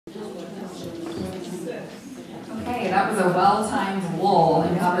that was a well-timed lull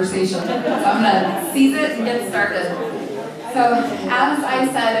in conversation. So I'm going to seize it and get started. So, as I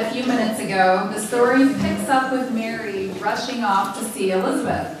said a few minutes ago, the story picks up with Mary rushing off to see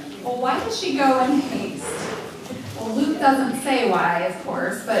Elizabeth. Well, why does she go in haste? Well, Luke doesn't say why, of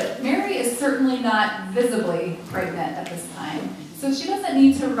course, but Mary is certainly not visibly pregnant at this time, so she doesn't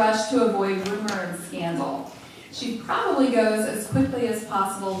need to rush to avoid rumor and scandal. She probably goes as quickly as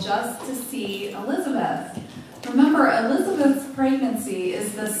possible just to see Elizabeth. Remember, Elizabeth's pregnancy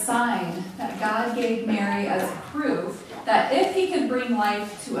is the sign that God gave Mary as proof that if he could bring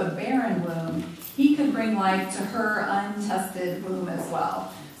life to a barren womb, he could bring life to her untested womb as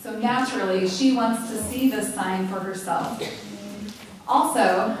well. So naturally, she wants to see this sign for herself.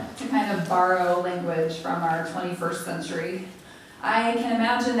 Also, to kind of borrow language from our 21st century, I can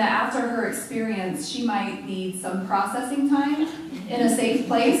imagine that after her experience, she might need some processing time in a safe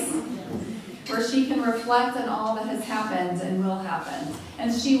place where she can reflect on all that has happened and will happen.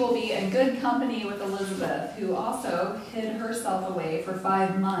 And she will be in good company with Elizabeth, who also hid herself away for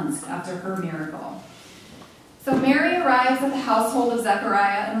 5 months after her miracle. So Mary arrives at the household of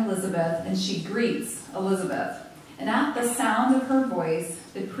Zechariah and Elizabeth, and she greets Elizabeth. And at the sound of her voice,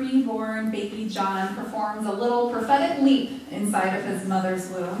 the preborn baby John performs a little prophetic leap inside of his mother's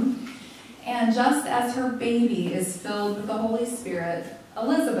womb. And just as her baby is filled with the Holy Spirit,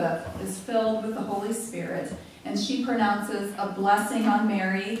 Elizabeth is filled with the Holy Spirit, and she pronounces a blessing on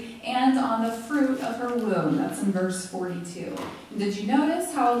Mary and on the fruit of her womb. That's in verse 42. And did you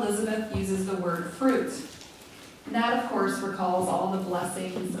notice how Elizabeth uses the word fruit? And that, of course, recalls all the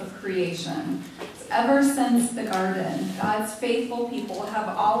blessings of creation. Ever since the garden, God's faithful people have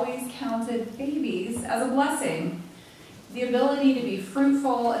always counted babies as a blessing. The ability to be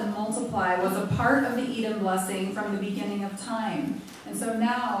fruitful and multiply was a part of the Eden blessing from the beginning of time. And so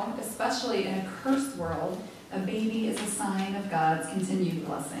now, especially in a cursed world, a baby is a sign of God's continued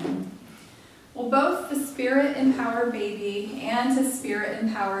blessing. Well, both the Spirit-empowered baby and his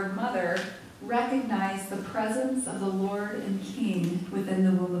Spirit-empowered mother recognize the presence of the Lord and King within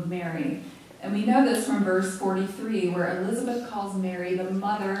the womb of Mary. And we know this from verse 43, where Elizabeth calls Mary the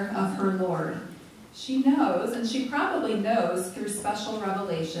mother of her Lord. She knows, and she probably knows through special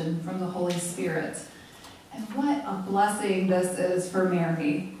revelation from the Holy Spirit. And what a blessing this is for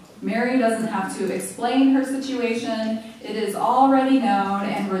Mary. Mary doesn't have to explain her situation. It is already known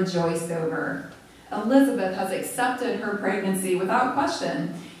and rejoiced over. Elizabeth has accepted her pregnancy without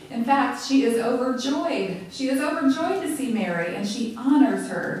question. In fact, she is overjoyed. She is overjoyed to see Mary, and she honors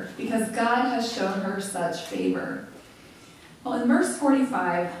her because God has shown her such favor. Well, in verse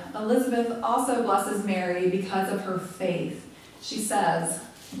 45, Elizabeth also blesses Mary because of her faith. She says,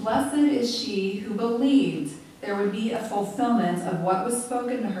 "Blessed is she who believed there would be a fulfillment of what was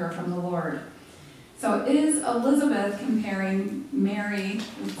spoken to her from the Lord." So is Elizabeth comparing Mary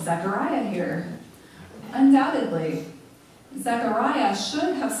with Zechariah here? Undoubtedly. Zechariah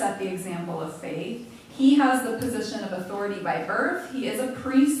should have set the example of faith. He has the position of authority by birth. He is a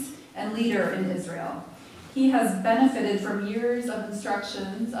priest and leader in Israel. He has benefited from years of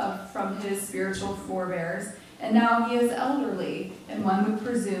instructions from his spiritual forebears, and now he is elderly, and one would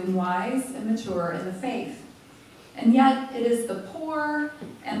presume wise and mature in the faith. And yet it is the poor,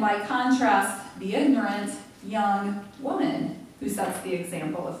 and by contrast, the ignorant, young woman who sets the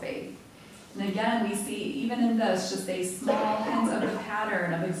example of faith. And again, we see even in this just a small hint of the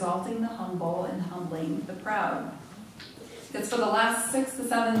pattern of exalting the humble and humbling the proud. Because for the last 6 to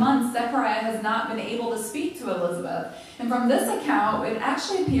 7 months, Zechariah has not been able to speak to Elizabeth. And from this account, it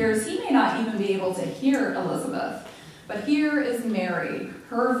actually appears he may not even be able to hear Elizabeth. But here is Mary,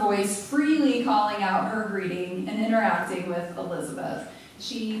 her voice freely calling out her greeting and interacting with Elizabeth.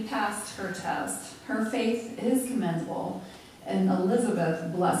 She passed her test. Her faith is commendable, and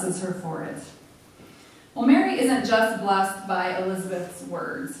Elizabeth blesses her for it. Well, Mary isn't just blessed by Elizabeth's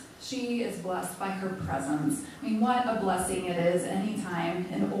words. She is blessed by her presence. I mean, what a blessing it is anytime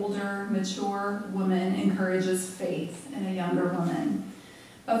an older, mature woman encourages faith in a younger woman.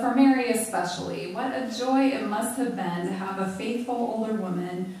 But for Mary especially, what a joy it must have been to have a faithful older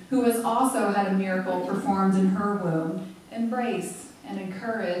woman who has also had a miracle performed in her womb embrace and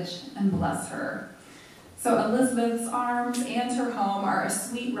encourage and bless her. So Elizabeth's arms and her home are a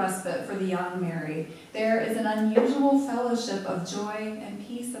sweet respite for the young Mary. There is an unusual fellowship of joy and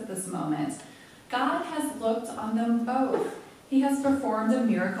peace at this moment. God has looked on them both. He has performed a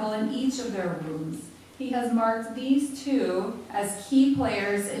miracle in each of their wombs. He has marked these two as key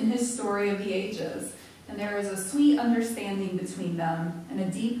players in his story of the ages. And there is a sweet understanding between them and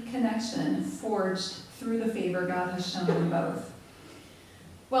a deep connection forged through the favor God has shown them both.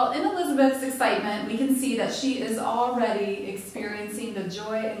 Well, in Elizabeth's excitement, we can see that she is already experiencing the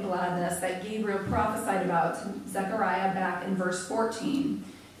joy and gladness that Gabriel prophesied about to Zechariah back in verse 14.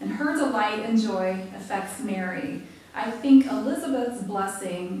 And her delight and joy affects Mary. I think Elizabeth's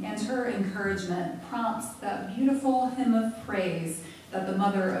blessing and her encouragement prompts that beautiful hymn of praise that the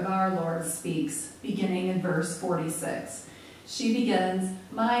mother of our Lord speaks, beginning in verse 46. She begins,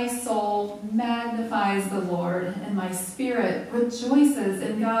 "My soul magnifies the Lord, and my spirit rejoices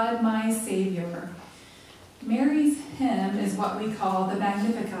in God my Savior." Mary's hymn is what we call the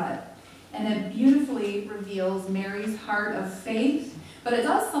Magnificat, and it beautifully reveals Mary's heart of faith, but it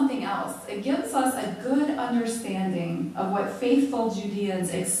does something else. It gives us a good understanding of what faithful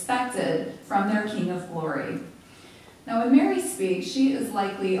Judeans expected from their King of Glory. Now, when Mary speaks, she is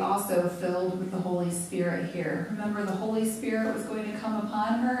likely also filled with the Holy Spirit here. Remember, the Holy Spirit was going to come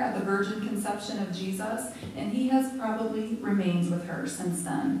upon her at the virgin conception of Jesus, and he has probably remained with her since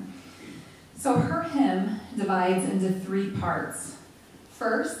then. So her hymn divides into 3 parts.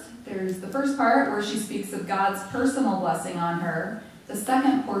 First, there's the first part where she speaks of God's personal blessing on her, the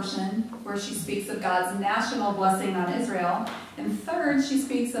second portion where she speaks of God's national blessing on Israel, and third, she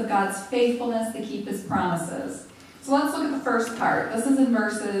speaks of God's faithfulness to keep his promises. So let's look at the first part. This is in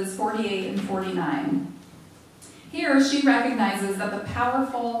verses 48 and 49. Here she recognizes that the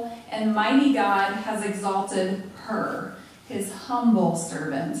powerful and mighty God has exalted her, his humble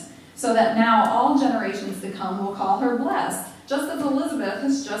servant, so that now all generations to come will call her blessed, just as Elizabeth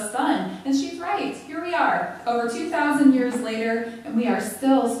has just done. And she's right. Here we are, over 2,000 years later, and we are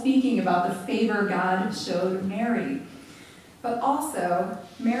still speaking about the favor God showed Mary. But also,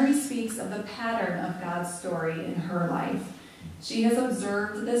 Mary speaks of the pattern of God's story in her life. She has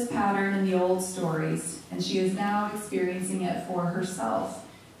observed this pattern in the old stories, and she is now experiencing it for herself.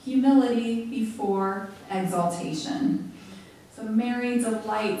 Humility before exaltation. So Mary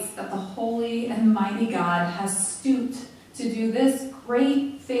delights that the holy and mighty God has stooped to do this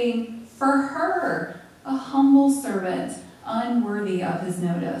great thing for her, a humble servant, unworthy of his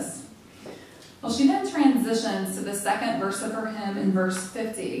notice. Well, she then transitions to the second verse of her hymn in verse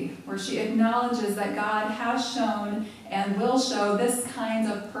 50, where she acknowledges that God has shown and will show this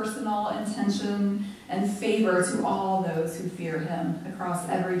kind of personal intention and favor to all those who fear him across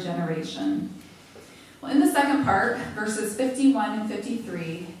every generation. Well, in the second part, verses 51 and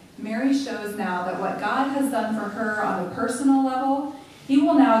 53, Mary shows now that what God has done for her on a personal level, he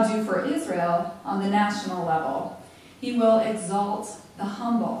will now do for Israel on the national level. He will exalt the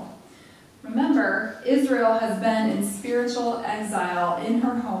humble. Remember, Israel has been in spiritual exile in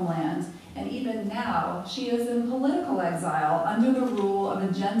her homeland, and even now she is in political exile under the rule of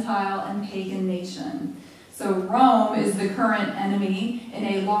a Gentile and pagan nation. So Rome is the current enemy in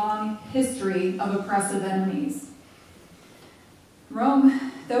a long history of oppressive enemies. Rome,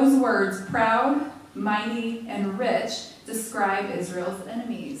 those words, proud, mighty, and rich, describe Israel's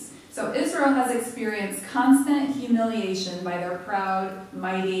enemies. So Israel has experienced constant humiliation by their proud,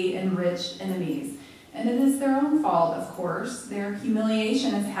 mighty, and rich enemies. And it is their own fault, of course. Their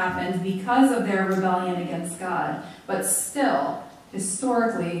humiliation has happened because of their rebellion against God. But still,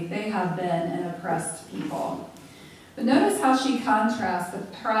 historically, they have been an oppressed people. But notice how she contrasts the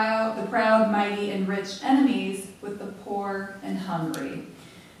proud, mighty, and rich enemies with the poor and hungry.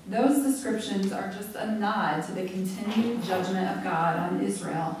 Those descriptions are just a nod to the continued judgment of God on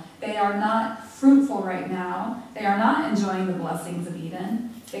Israel. They are not fruitful right now. They are not enjoying the blessings of Eden.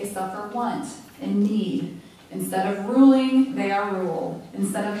 They suffer want and need. Instead of ruling, they are ruled.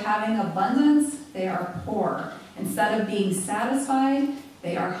 Instead of having abundance, they are poor. Instead of being satisfied,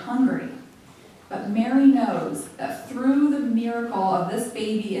 they are hungry. But Mary knows that through the miracle of this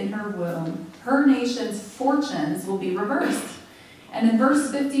baby in her womb, her nation's fortunes will be reversed. And in verse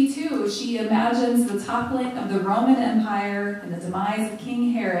 52, she imagines the toppling of the Roman Empire and the demise of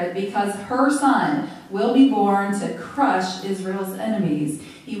King Herod because her son will be born to crush Israel's enemies.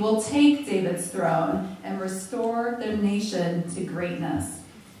 He will take David's throne and restore the nation to greatness.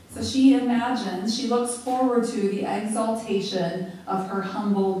 So she imagines, she looks forward to the exaltation of her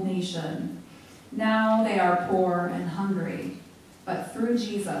humbled nation. Now they are poor and hungry, but through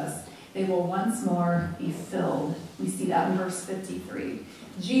Jesus, they will once more be filled. We see that in verse 53.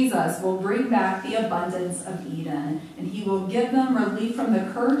 Jesus will bring back the abundance of Eden, and he will give them relief from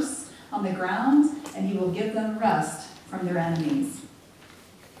the curse on the ground, and he will give them rest from their enemies.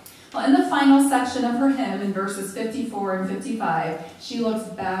 Well, in the final section of her hymn, in verses 54 and 55, she looks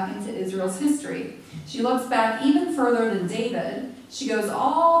back into Israel's history. She looks back even further than David. She goes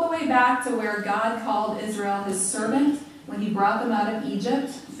all the way back to where God called Israel his servant when he brought them out of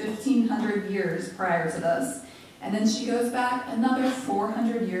Egypt 1,500 years prior to this. And then she goes back another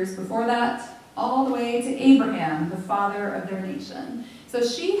 400 years before that, all the way to Abraham, the father of their nation. So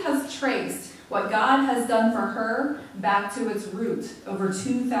she has traced what God has done for her back to its root over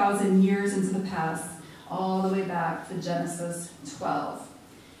 2,000 years into the past, all the way back to Genesis 12.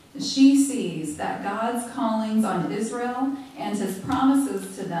 And she sees that God's callings on Israel and his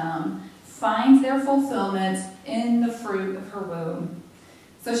promises to them find their fulfillment in the fruit of her womb.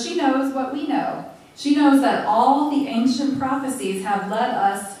 So she knows what we know. She knows that all the ancient prophecies have led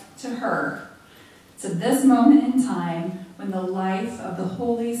us to her, to this moment in time when the life of the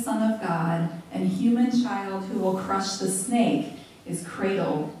Holy Son of God and human child who will crush the snake is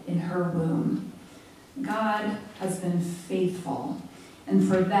cradled in her womb. God has been faithful, and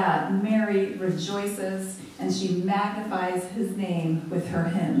for that Mary rejoices and she magnifies his name with her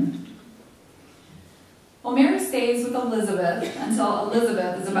hymn. Well, Mary stays with Elizabeth until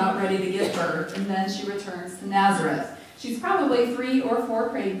Elizabeth is about ready to give birth, and then she returns to Nazareth. She's probably 3 or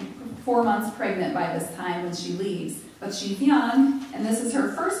 4 months pregnant by this time when she leaves. But she's young, and this is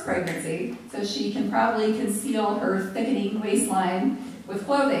her first pregnancy, so she can probably conceal her thickening waistline with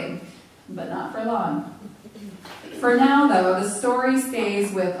clothing, but not for long. For now, though, the story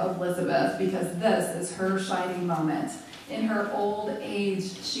stays with Elizabeth because this is her shining moment. In her old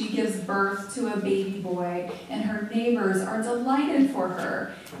age, she gives birth to a baby boy, and her neighbors are delighted for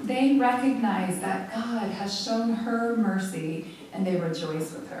her. They recognize that God has shown her mercy, and they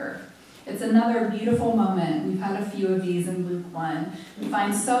rejoice with her. It's another beautiful moment. We've had a few of these in Luke 1. We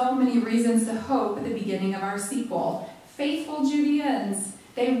find so many reasons to hope at the beginning of our sequel. Faithful Judeans,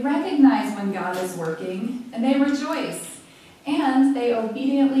 they recognize when God is working, and they rejoice. And they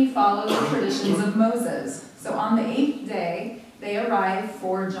obediently follow the traditions of Moses. So on the 8th day, they arrive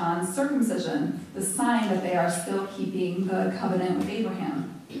for John's circumcision, the sign that they are still keeping the covenant with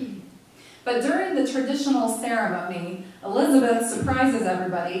Abraham. But during the traditional ceremony, Elizabeth surprises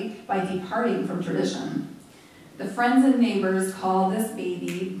everybody by departing from tradition. The friends and neighbors call this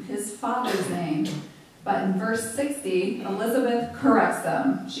baby his father's name. But in verse 60, Elizabeth corrects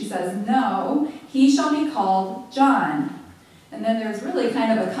them. She says, "No, he shall be called John." And then there's really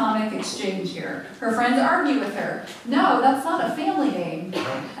kind of a comic exchange here. Her friends argue with her. "No, that's not a family name,"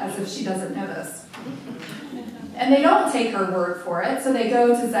 as if she doesn't know this. And they don't take her word for it, so they go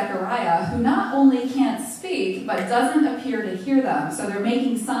to Zechariah, who not only can't speak, but doesn't appear to hear them. So they're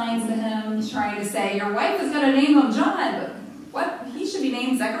making signs to him, trying to say, "Your wife is going to name him John, but what? He should be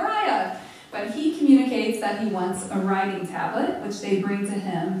named Zechariah." But he communicates that he wants a writing tablet, which they bring to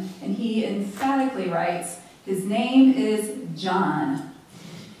him, and he emphatically writes, "His name is John."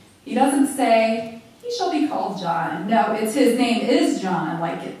 He doesn't say, "He shall be called John." No, it's "his name is John,"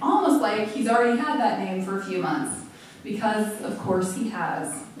 almost like he's already had that name for a few months. Because, of course, he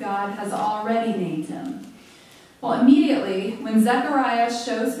has. God has already named him. Well, immediately, when Zechariah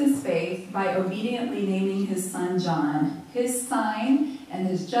shows his faith by obediently naming his son John, his sign and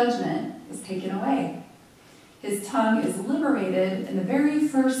his judgment is taken away. His tongue is liberated, and the very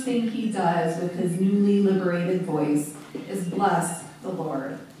first thing he does with his newly liberated voice is bless the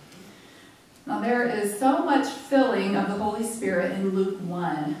Lord. Now, there is so much filling of the Holy Spirit in Luke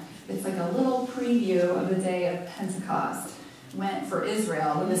 1. It's like a little preview of the day of Pentecost for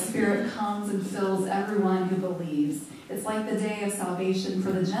Israel, when the Spirit comes and fills everyone who believes. It's like the day of salvation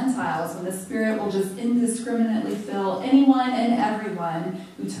for the Gentiles, when the Spirit will just indiscriminately fill anyone and everyone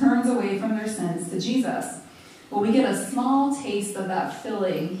who turns away from their sins to Jesus. Well, we get a small taste of that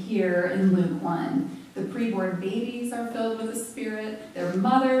filling here in Luke 1. The preborn babies are filled with the Spirit, their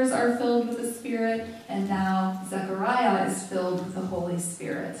mothers are filled with the Spirit, and now Zechariah is filled with the Holy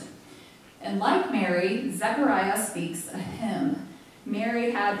Spirit. And like Mary, Zechariah speaks a hymn.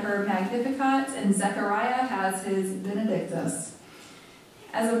 Mary had her Magnificat, and Zechariah has his Benedictus.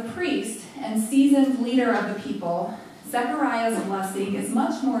 As a priest and seasoned leader of the people, Zechariah's blessing is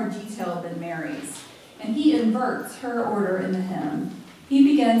much more detailed than Mary's, and he inverts her order in the hymn. He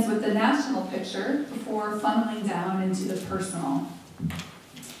begins with the national picture before funneling down into the personal.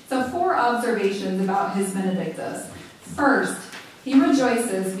 So 4 observations about his Benedictus. First, he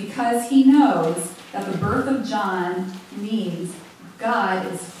rejoices because he knows that the birth of John means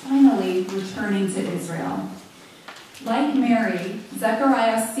God is finally returning to Israel. Like Mary,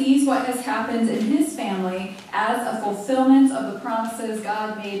 Zechariah sees what has happened in his family as a fulfillment of the promises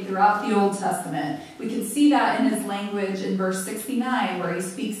God made throughout the Old Testament. We can see that in his language in verse 69, where he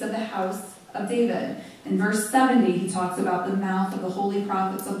speaks of the house of David. In verse 70, he talks about the mouth of the holy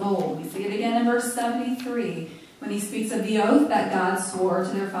prophets of old. We see it again in verse 73, when he speaks of the oath that God swore to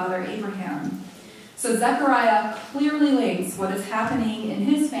their father Abraham. So Zechariah clearly links what is happening in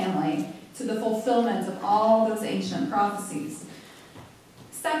his family to the fulfillment of all those ancient prophecies.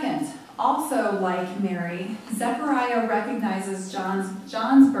 Second, also like Mary, Zechariah recognizes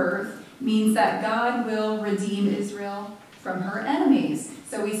John's birth means that God will redeem Israel from her enemies.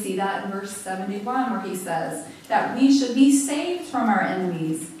 So we see that in verse 71 where he says that we should be saved from our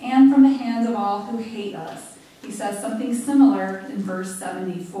enemies and from the hands of all who hate us. He says something similar in verse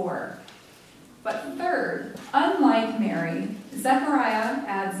 74. But third, unlike Mary, Zechariah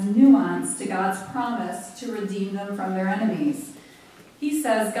adds nuance to God's promise to redeem them from their enemies. He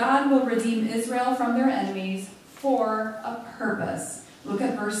says God will redeem Israel from their enemies for a purpose. Look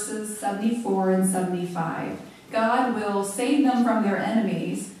at verses 74 and 75. God will save them from their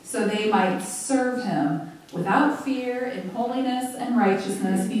enemies so they might serve him without fear in holiness and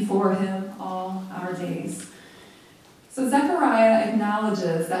righteousness before him all our days. So Zechariah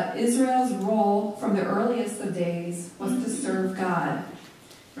acknowledges that Israel's role from the earliest of days was to serve God.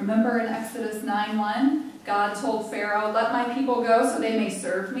 Remember in Exodus 9:1, God told Pharaoh, "Let my people go so they may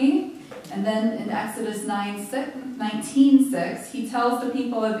serve me." And then in Exodus 19:6, he tells the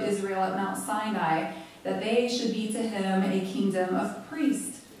people of Israel at Mount Sinai that they should be to him a kingdom of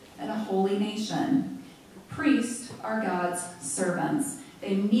priests and a holy nation. Priests are God's servants.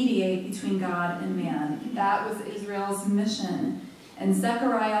 They mediate between God and man. That was Israel's mission. And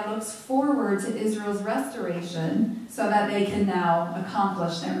Zechariah looks forward to Israel's restoration so that they can now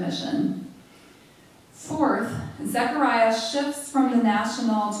accomplish their mission. Fourth, Zechariah shifts from the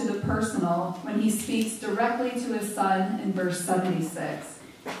national to the personal when he speaks directly to his son in verse 76.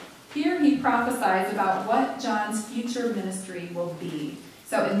 Here he prophesies about what John's future ministry will be.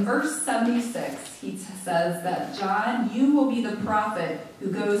 So in verse 76, he says that, "John, you will be the prophet who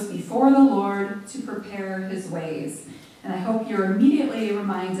goes before the Lord to prepare his ways." And I hope you're immediately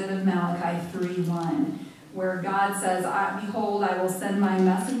reminded of Malachi 3:1, where God says, "Behold, I will send my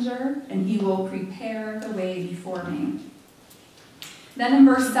messenger, and he will prepare the way before me." Then in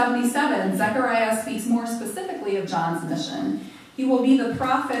verse 77, Zechariah speaks more specifically of John's mission. He will be the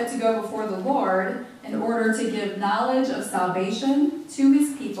prophet to go before the Lord in order to give knowledge of salvation to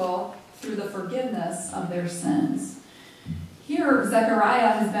his people through the forgiveness of their sins. Here,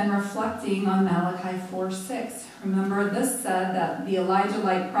 Zechariah has been reflecting on Malachi 4:6. Remember, this said that the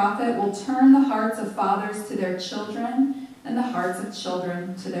Elijah-like prophet will turn the hearts of fathers to their children and the hearts of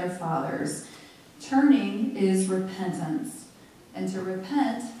children to their fathers. Turning is repentance, and to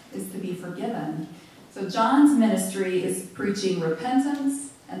repent is to be forgiven. So John's ministry is preaching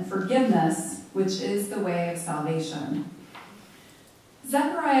repentance and forgiveness, which is the way of salvation.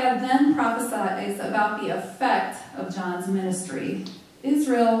 Zechariah then prophesies about the effect of John's ministry.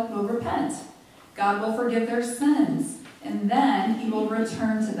 Israel will repent. God will forgive their sins, and then he will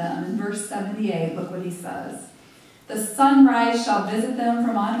return to them. In verse 78, look what he says. "The sunrise shall visit them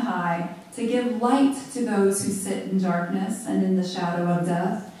from on high, to give light to those who sit in darkness and in the shadow of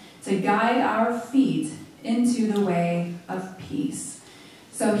death, to guide our feet into the way of peace."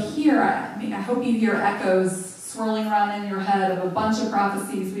 So here, I hope you hear echoes swirling around in your head of a bunch of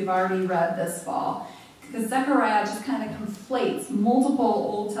prophecies we've already read this fall. Because Zechariah just kind of conflates multiple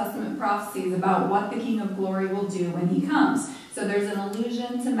Old Testament prophecies about what the King of Glory will do when he comes. So there's an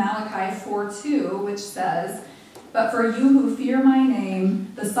allusion to Malachi 4:2, which says, "But for you who fear my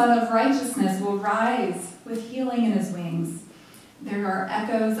name, the Son of Righteousness will rise with healing in his wings." There are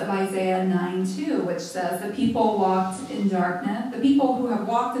echoes of Isaiah 9:2, which says, the people who have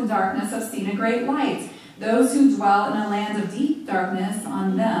walked in darkness have seen a great light. Those who dwell in a land of deep darkness,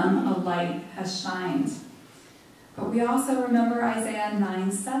 on them a light has shined. But we also remember Isaiah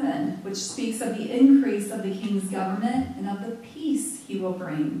 9:7, which speaks of the increase of the king's government and of the peace he will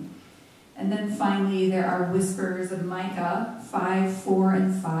bring. And then finally, there are whispers of Micah 5:4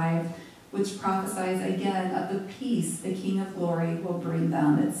 and 5, which prophesies again of the peace the King of Glory will bring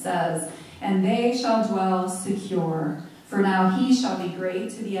them. It says, "And they shall dwell secure, for now he shall be great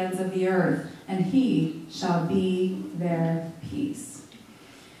to the ends of the earth, and he shall be their peace."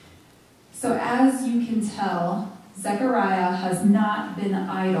 So as you can tell, Zechariah has not been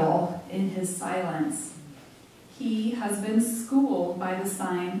idle in his silence. He has been schooled by the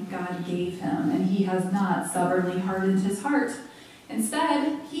sign God gave him, and he has not stubbornly hardened his heart.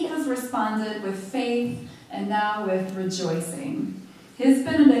 Instead, he has responded with faith and now with rejoicing. His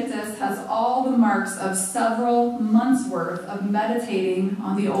Benedictus has all the marks of several months' worth of meditating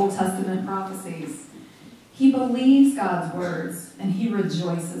on the Old Testament prophecies. He believes God's words, and he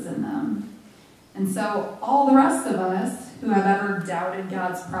rejoices in them. And so all the rest of us who have ever doubted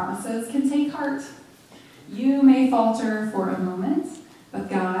God's promises can take heart. You may falter for a moment, but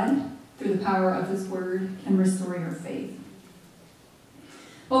God, through the power of his word, can restore your faith.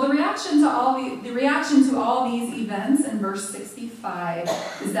 Well, the reaction to all these events in verse 65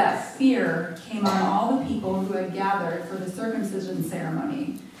 is that fear came on all the people who had gathered for the circumcision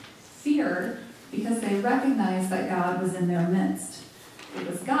ceremony. Fear because they recognized that God was in their midst. It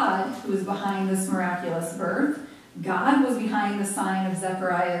was God who was behind this miraculous birth. God was behind the sign of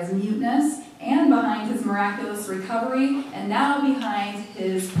Zechariah's muteness and behind his miraculous recovery and now behind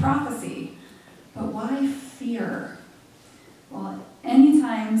his prophecy. But why fear? Well,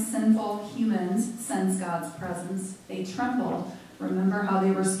 anytime sinful humans sense God's presence, they tremble. Remember how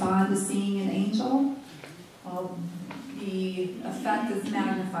they respond to seeing an angel? Well, the effect is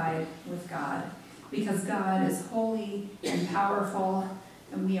magnified with God because God is holy and powerful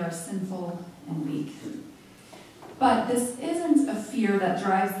and we are sinful and weak. But this isn't a fear that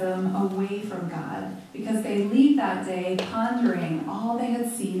drives them away from God because they leave that day pondering all they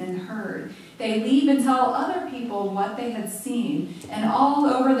had seen and heard. They leave and tell other people what they had seen. And all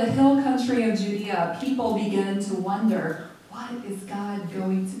over the hill country of Judea, people begin to wonder, what is God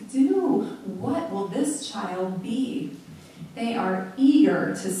going to do? What will this child be? They are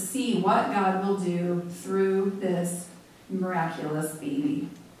eager to see what God will do through this miraculous baby,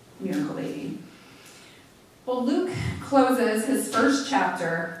 miracle baby. Well, Luke closes his first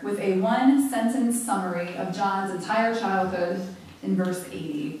chapter with a one-sentence summary of John's entire childhood in verse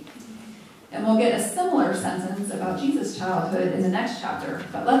 80. And we'll get a similar sentence about Jesus' childhood in the next chapter.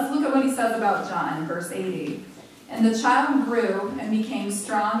 But let's look at what he says about John in verse 80. And the child grew and became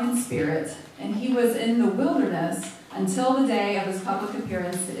strong in spirit, and he was in the wilderness until the day of his public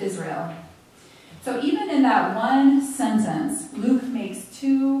appearance to Israel. So even in that one sentence, Luke makes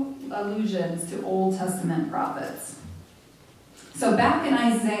two allusions to Old Testament prophets. So back in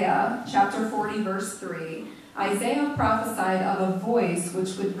Isaiah chapter 40, verse 3, Isaiah prophesied of a voice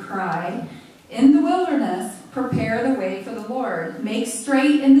which would cry, "In the wilderness, prepare the way for the Lord. Make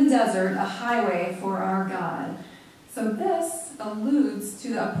straight in the desert a highway for our God." So this alludes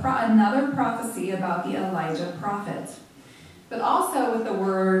to another prophecy about the Elijah prophet. But also with the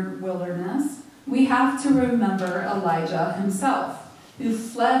word wilderness, we have to remember Elijah himself, who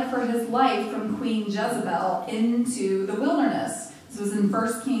fled for his life from Queen Jezebel into the wilderness. This was in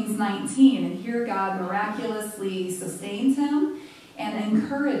 1 Kings 19, and here God miraculously sustained him and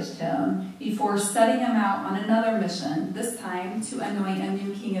encouraged him before setting him out on another mission, this time to anoint a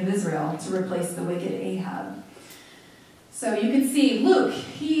new king of Israel to replace the wicked Ahab. So you can see Luke,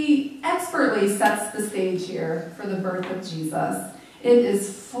 he expertly sets the stage here for the birth of Jesus. It is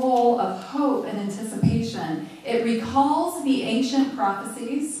full of hope and anticipation. It recalls the ancient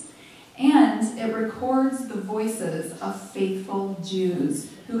prophecies, and it records the voices of faithful Jews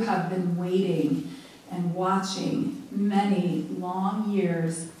who have been waiting and watching many long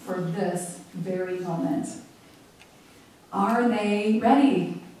years for this very moment. Are they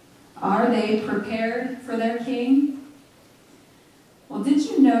ready? Are they prepared for their king? Well, did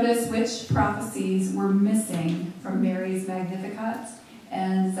you notice which prophecies were missing from Mary's Magnificat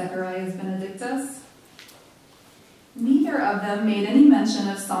and Zechariah's Benedictus? Neither of them made any mention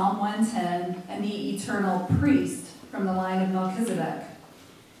of Psalm 110 and the eternal priest from the line of Melchizedek.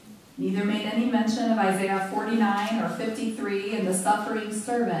 Neither made any mention of Isaiah 49 or 53 and the suffering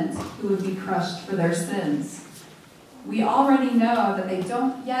servant who would be crushed for their sins. We already know that they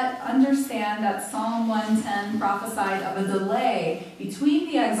don't yet understand that Psalm 110 prophesied of a delay between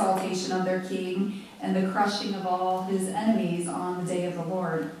the exaltation of their king and the crushing of all his enemies on the day of the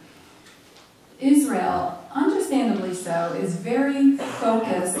Lord. Israel, understandably so, is very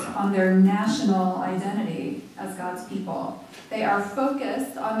focused on their national identity as God's people. They are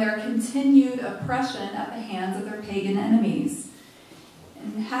focused on their continued oppression at the hands of their pagan enemies.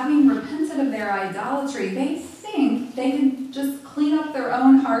 And having repented of their idolatry, they think they can just clean up their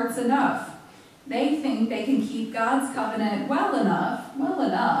own hearts enough. They think they can keep God's covenant well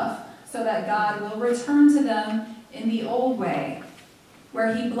enough, so that God will return to them in the old way,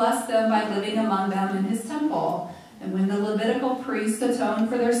 where he blessed them by living among them in his temple, and when the Levitical priests atoned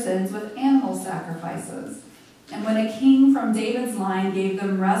for their sins with animal sacrifices, and when a king from David's line gave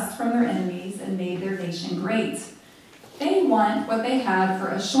them rest from their enemies and made their nation great. They want what they had for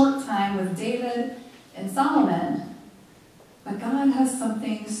a short time with David and Solomon. But God has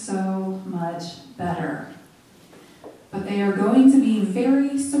something so much better. But they are going to be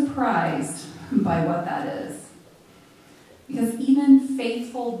very surprised by what that is. Because even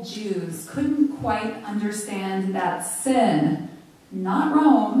faithful Jews couldn't quite understand that sin, not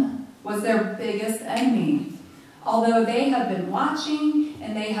Rome, was their biggest enemy. Although they had been watching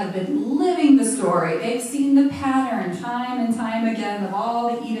and they had been living the story. They've seen the pattern time and time again of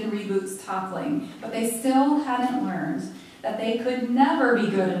all the Eden reboots toppling. But they still hadn't learned that they could never be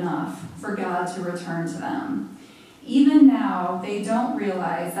good enough for God to return to them. Even now, they don't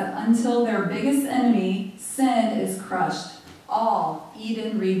realize that until their biggest enemy, sin, is crushed, all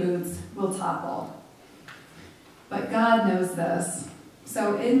Eden reboots will topple. But God knows this.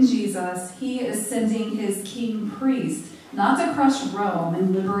 So in Jesus, he is sending his king priest, not to crush Rome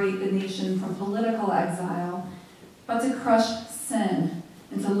and liberate the nation from political exile, but to crush sin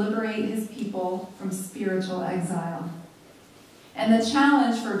and to liberate his people from spiritual exile. And the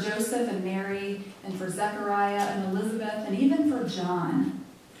challenge for Joseph and Mary and for Zechariah and Elizabeth and even for John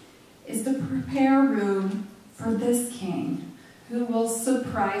is to prepare room for this king who will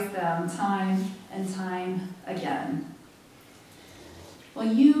surprise them time and time again. Well,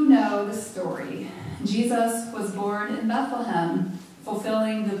 you know the story. Jesus was born in Bethlehem,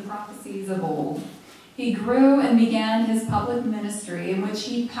 fulfilling the prophecies of old. He grew and began his public ministry in which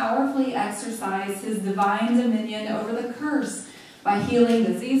he powerfully exercised his divine dominion over the curse by healing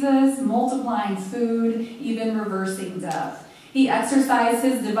diseases, multiplying food, even reversing death. He exercised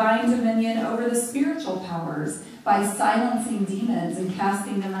his divine dominion over the spiritual powers by silencing demons and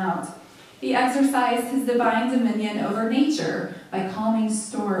casting them out. He exercised his divine dominion over nature by calming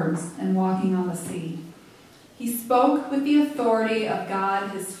storms and walking on the sea. He spoke with the authority of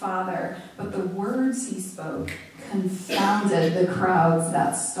God his Father, but the words he spoke confounded the crowds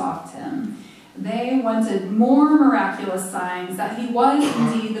that stalked him. They wanted more miraculous signs that he was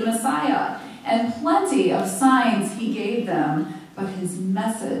indeed the Messiah, and plenty of signs he gave them, but his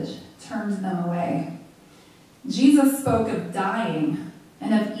message turned them away. Jesus spoke of dying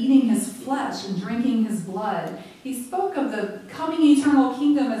and of eating his flesh and drinking his blood. He spoke of the coming eternal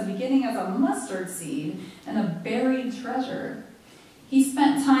kingdom as beginning as a mustard seed and a buried treasure. He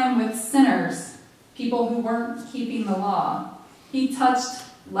spent time with sinners, people who weren't keeping the law. He touched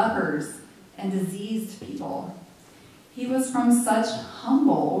lepers and diseased people. He was from such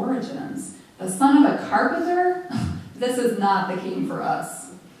humble origins. The son of a carpenter? This is not the king for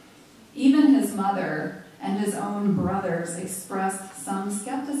us. Even his mother and his own brothers expressed some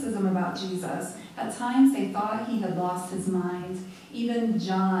skepticism about Jesus. At times they thought he had lost his mind. Even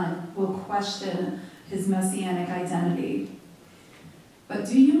John will question his messianic identity. But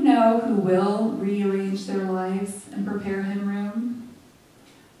do you know who will rearrange their lives and prepare him room?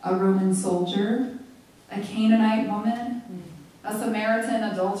 A Roman soldier, a Canaanite woman, a Samaritan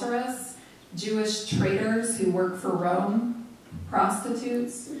adulteress, Jewish traders who work for Rome,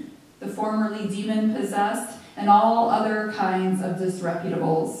 prostitutes, the formerly demon-possessed, and all other kinds of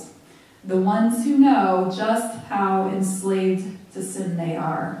disreputables. The ones who know just how enslaved to sin they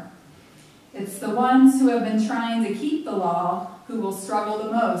are. It's the ones who have been trying to keep the law who will struggle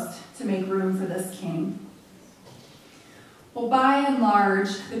the most to make room for this king. Well, by and large,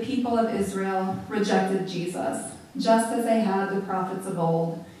 the people of Israel rejected Jesus, just as they had the prophets of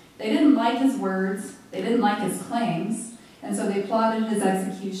old. They didn't like his words, they didn't like his claims, and so they plotted his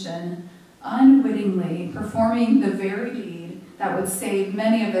execution, unwittingly performing the very deed that would save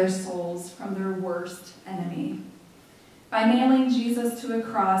many of their souls from their worst enemy. By nailing Jesus to a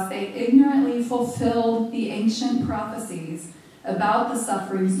cross, they ignorantly fulfilled the ancient prophecies about the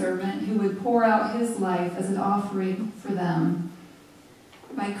suffering servant who would pour out his life as an offering for them.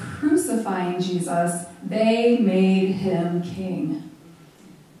 By crucifying Jesus, they made him king.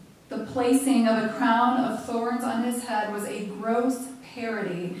 The placing of a crown of thorns on his head was a gross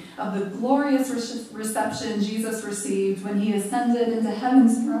parody of the glorious reception Jesus received when he ascended into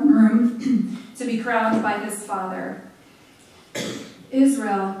heaven's throne room to be crowned by his Father.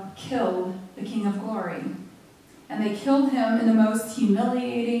 Israel killed the King of Glory, and they killed him in the most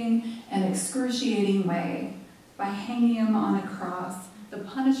humiliating and excruciating way by hanging him on a cross, the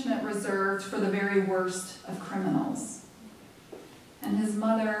punishment reserved for the very worst of criminals. And his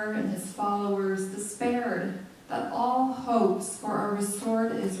mother and his followers despaired that all hopes for a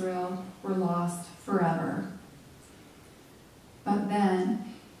restored Israel were lost forever. But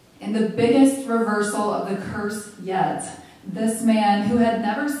then, in the biggest reversal of the curse yet, this man who had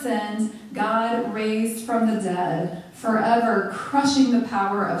never sinned, God raised from the dead, forever crushing the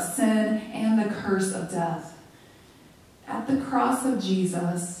power of sin and the curse of death. At the cross of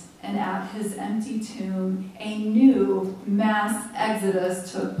Jesus, and at his empty tomb, a new mass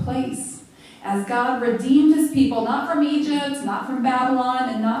exodus took place. As God redeemed his people, not from Egypt, not from Babylon,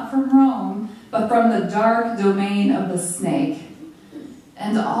 and not from Rome, but from the dark domain of the snake.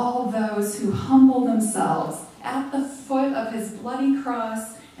 And all those who humble themselves at the foot of his bloody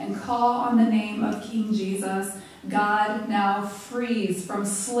cross and call on the name of King Jesus, God now frees from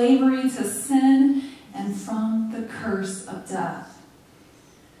slavery to sin and from the curse of death.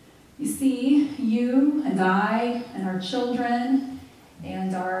 You see, you and I and our children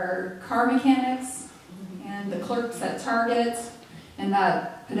and our car mechanics and the clerks at Target and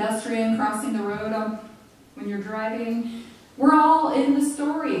that pedestrian crossing the road when you're driving, we're all in the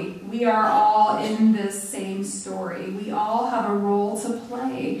story. We are all in this same story. We all have a role to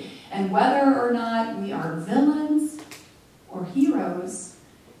play. And whether or not we are villains or heroes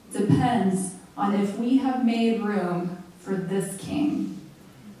depends on if we have made room for this king.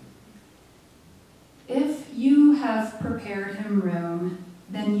 If you have prepared him room,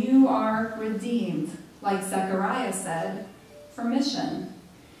 then you are redeemed, like Zechariah said, for mission.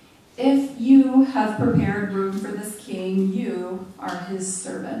 If you have prepared room for this king, you are his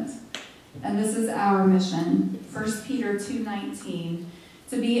servant. And this is our mission, 1 Peter 2:19,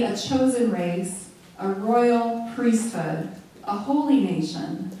 to be a chosen race, a royal priesthood, a holy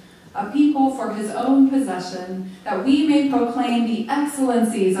nation, a people for his own possession, that we may proclaim the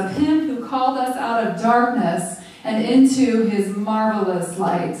excellencies of him who called us out of darkness and into his marvelous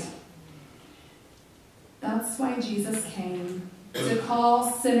light. That's why Jesus came, to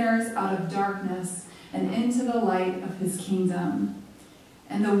call sinners out of darkness and into the light of his kingdom.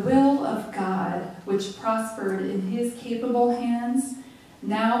 And the will of God, which prospered in his capable hands,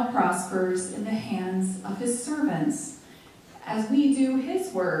 now prospers in the hands of his servants, as we do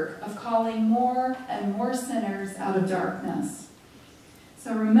his work of calling more and more sinners out of darkness.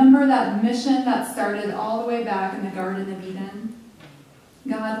 So remember that mission that started all the way back in the Garden of Eden?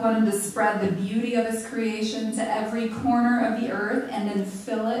 God wanted to spread the beauty of his creation to every corner of the earth and then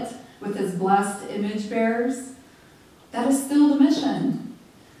fill it with his blessed image bearers. That is still the mission.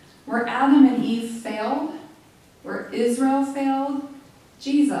 Where Adam and Eve failed, where Israel failed,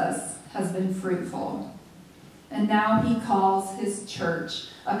 Jesus has been fruitful. And now he calls his church,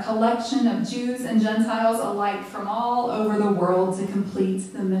 a collection of Jews and Gentiles alike from all over the world, to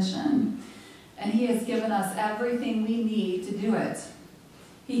complete the mission. And he has given us everything we need to do it.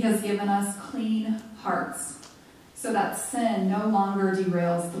 He has given us clean hearts, so that sin no longer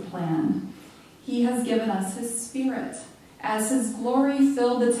derails the plan. He has given us his Spirit. As his glory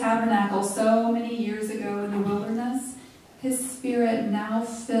filled the tabernacle so many years ago in the wilderness, his Spirit now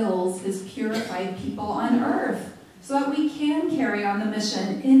fills his purified people on earth, so that we can carry on the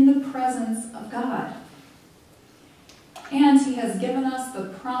mission in the presence of God. And he has given us the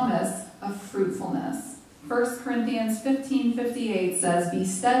promise of fruitfulness. 1 Corinthians 15:58 says, "Be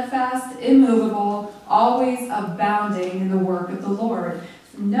steadfast, immovable, always abounding in the work of the Lord,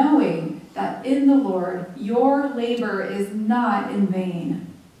 knowing that in the Lord your labor is not in vain."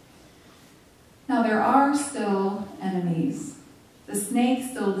 Now there are still enemies. The snake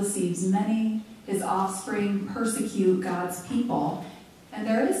still deceives many. His offspring persecute God's people. And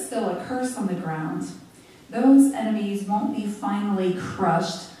there is still a curse on the ground. Those enemies won't be finally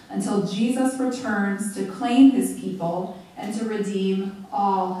crushed until Jesus returns to claim his people and to redeem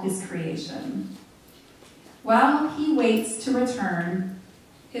all his creation. While he waits to return,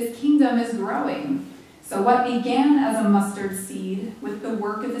 his kingdom is growing. So what began as a mustard seed with the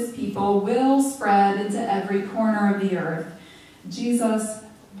work of his people will spread into every corner of the earth. Jesus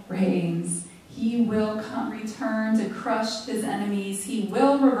reigns. He will return to crush his enemies. He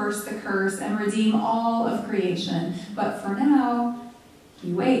will reverse the curse and redeem all of creation. But for now,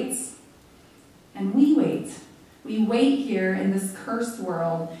 he waits. And we wait. We wait here in this cursed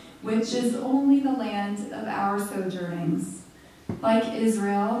world, which is only the land of our sojournings. Like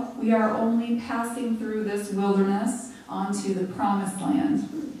Israel, we are only passing through this wilderness onto the promised land.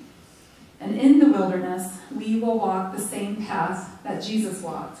 And in the wilderness, we will walk the same path that Jesus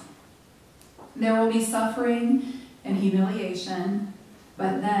walked. There will be suffering and humiliation,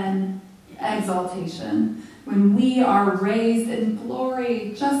 but then exaltation, when we are raised in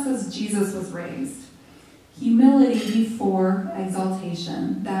glory just as Jesus was raised. Humility before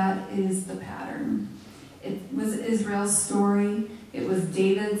exaltation, that is the pattern. It was Israel's story, it was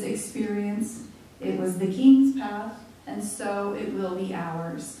David's experience, it was the king's path, and so it will be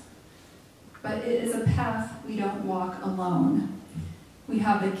ours. But it is a path we don't walk alone. We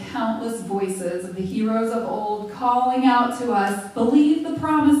have the countless voices of the heroes of old calling out to us, believe the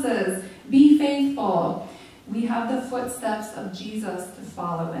promises, be faithful. We have the footsteps of Jesus to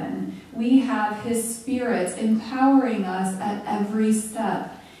follow in. We have his Spirit empowering us at every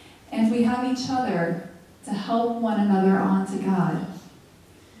step. And we have each other to help one another on to God.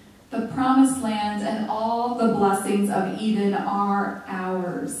 The promised land and all the blessings of Eden are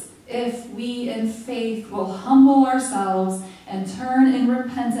ours, if we in faith will humble ourselves and turn in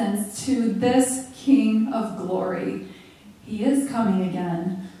repentance to this King of glory. He is coming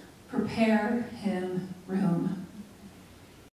again. Prepare him room.